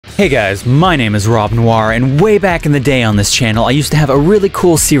Hey guys, my name is Rob Noire, and way back in the day on this channel, I used to have a really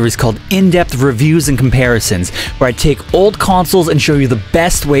cool series called In-Depth Reviews and Comparisons, where I'd take old consoles and show you the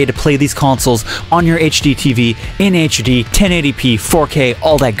best way to play these consoles on your HD TV, in HD, 1080p, 4K,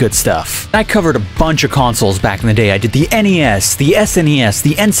 all that good stuff. I covered a bunch of consoles back in the day. I did the NES, the SNES,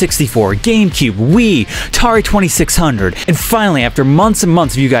 the N64, GameCube, Wii, Atari 2600, and finally, after months and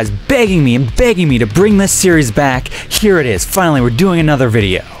months of you guys begging me to bring this series back, here it is. Finally, we're doing another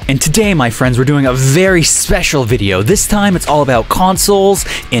video. And today, my friends, we're doing a very special video. This time, it's all about consoles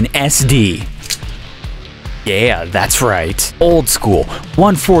in SD. Yeah, that's right. Old school,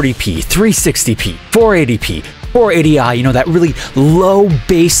 140p, 360p, 480p, 480i, you know, that really low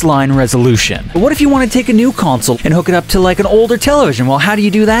baseline resolution. But what if you want to take a new console and hook it up to like an older television? Well, how do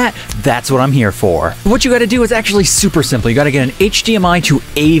you do that? That's what I'm here for. What you gotta do is actually super simple. You gotta get an HDMI to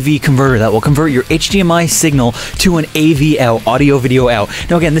AV converter that will convert your HDMI signal to an AV out, audio video out.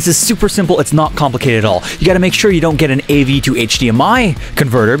 Now again, this is super simple, it's not complicated at all. You gotta make sure you don't get an AV to HDMI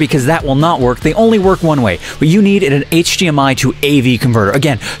converter because that will not work. They only work one way. What you need is an HDMI to AV converter.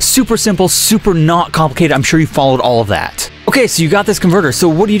 Again, super simple, super not complicated. I'm sure you followed all of that. Okay, so you got this converter, so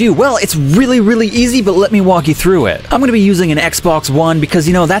what do? Well, it's really easy, but let me walk you through it. I'm gonna be using an Xbox One because,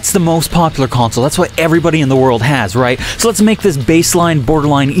 you know, that's the most popular console. That's what everybody in the world has, right? So let's make this baseline,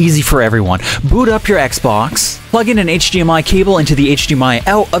 borderline easy for everyone. Boot up your Xbox, plug in an HDMI cable into the HDMI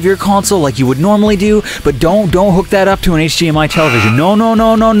out of your console like you would normally do, but don't hook that up to an HDMI television.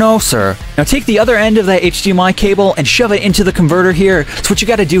 No, sir. Now take the other end of that HDMI cable and shove it into the converter here. So what you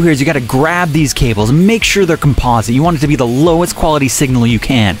gotta do here is you gotta grab these cables and make sure they're composite. You want it to be the lowest quality signal you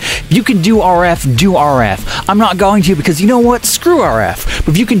can. If you can do RF, do RF. I'm not going to because you know what? Screw RF. But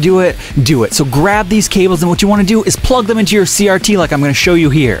if you can do it, do it. So grab these cables and what you want to do is plug them into your CRT like I'm going to show you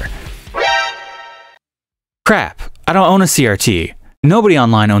here. Crap. I don't own a CRT. Nobody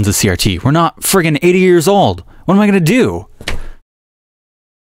online owns a CRT. We're not friggin' 80 years old. What am I going to do?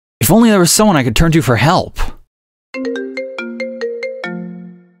 If only there was someone I could turn to for help.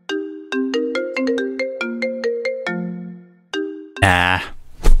 Nah.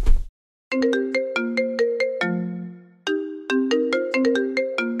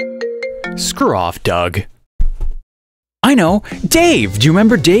 Screw off, Doug. I know, Dave! Do you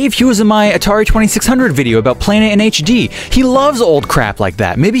remember Dave? He was in my Atari 2600 video about playing it in HD. He loves old crap like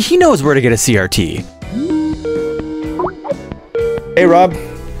that. Maybe he knows where to get a CRT. Hey Rob,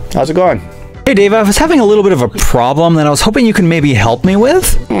 how's it going? Hey Dave, I was having a little bit of a problem that I was hoping you can maybe help me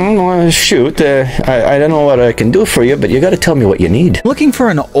with. Shoot, I don't know what I can do for you, but you gotta tell me what you need. Looking for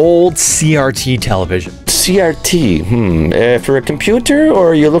an old CRT television. CRT, for a computer, or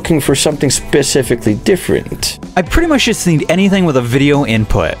are you looking for something specifically different? I pretty much just need anything with a video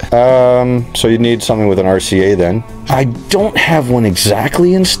input. So you need something with an RCA then? I don't have one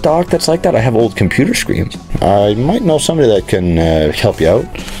exactly in stock that's like that. I have old computer screens. I might know somebody that can help you out.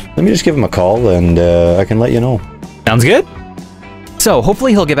 Let me just give him a call and I can let you know. Sounds good. So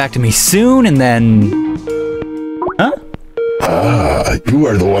hopefully he'll get back to me soon and then... Huh? Ah, you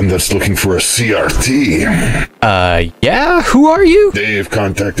are the one that's looking for a CRT. Yeah? Who are you? Dave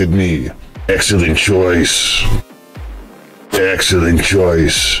contacted me. Excellent choice. Excellent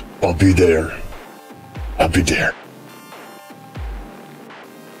choice. I'll be there. I'll be there.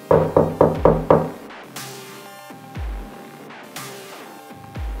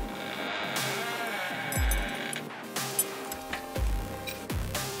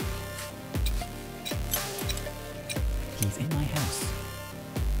 He's in my house.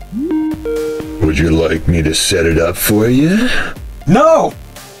 Would you like me to set it up for you? No!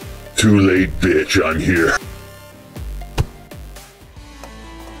 Too late, bitch. I'm here.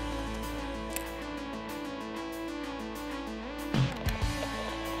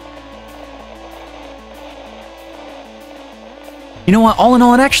 You know what, all in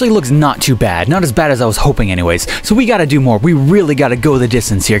all, it actually looks not too bad. Not as bad as I was hoping anyways. So we gotta do more. We really gotta go the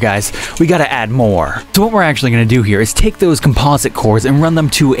distance here, guys. We gotta add more. So what we're actually gonna do here is take those composite cores and run them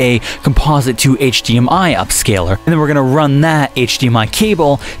to a composite to HDMI upscaler. And then we're gonna run that HDMI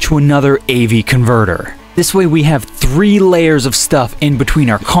cable to another AV converter. This way we have 3 layers of stuff in between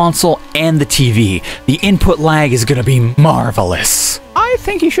our console and the TV. The input lag is gonna be marvelous. I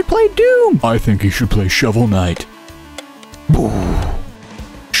think you should play Doom. I think you should play Shovel Knight. Boo.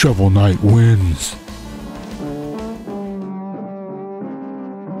 Shovel Knight wins.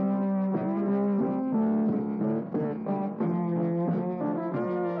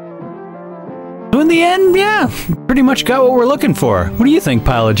 So in the end, yeah, pretty much got what we're looking for. What do you think,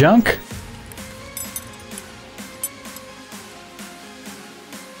 Pileofjunk?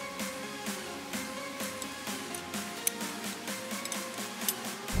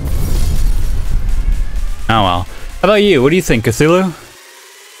 Oh well. How about you? What do you think, Cthulhu?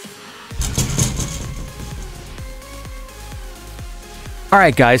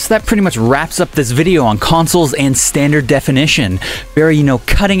 Alright guys, so that pretty much wraps up this video on consoles and standard definition. Very, you know,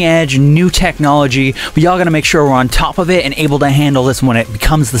 cutting edge, new technology. We all gotta make sure we're on top of it and able to handle this when it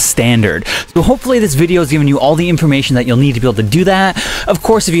becomes the standard. So hopefully this video has given you all the information that you'll need to be able to do that. Of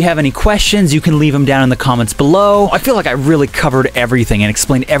course, if you have any questions, you can leave them down in the comments below. I feel like I really covered everything and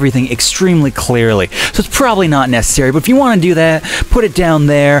explained everything extremely clearly. So it's probably not necessary, but if you want to do that, put it down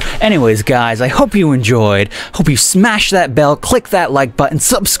there. Anyways, guys, I hope you enjoyed. Hope you smash that bell, click that like button,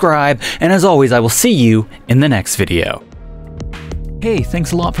 subscribe, and as always, I will see you in the next video. Hey,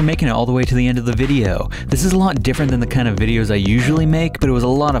 thanks a lot for making it all the way to the end of the video. This is a lot different than the kind of videos I usually make, but it was a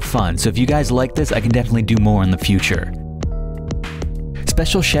lot of fun, so if you guys like this, I can definitely do more in the future.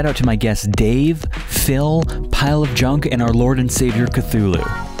 Special shout out to my guests Dave, Phil, Pileofjunk, and our Lord and Savior Cthulhu.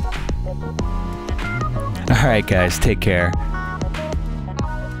 Alright guys, take care.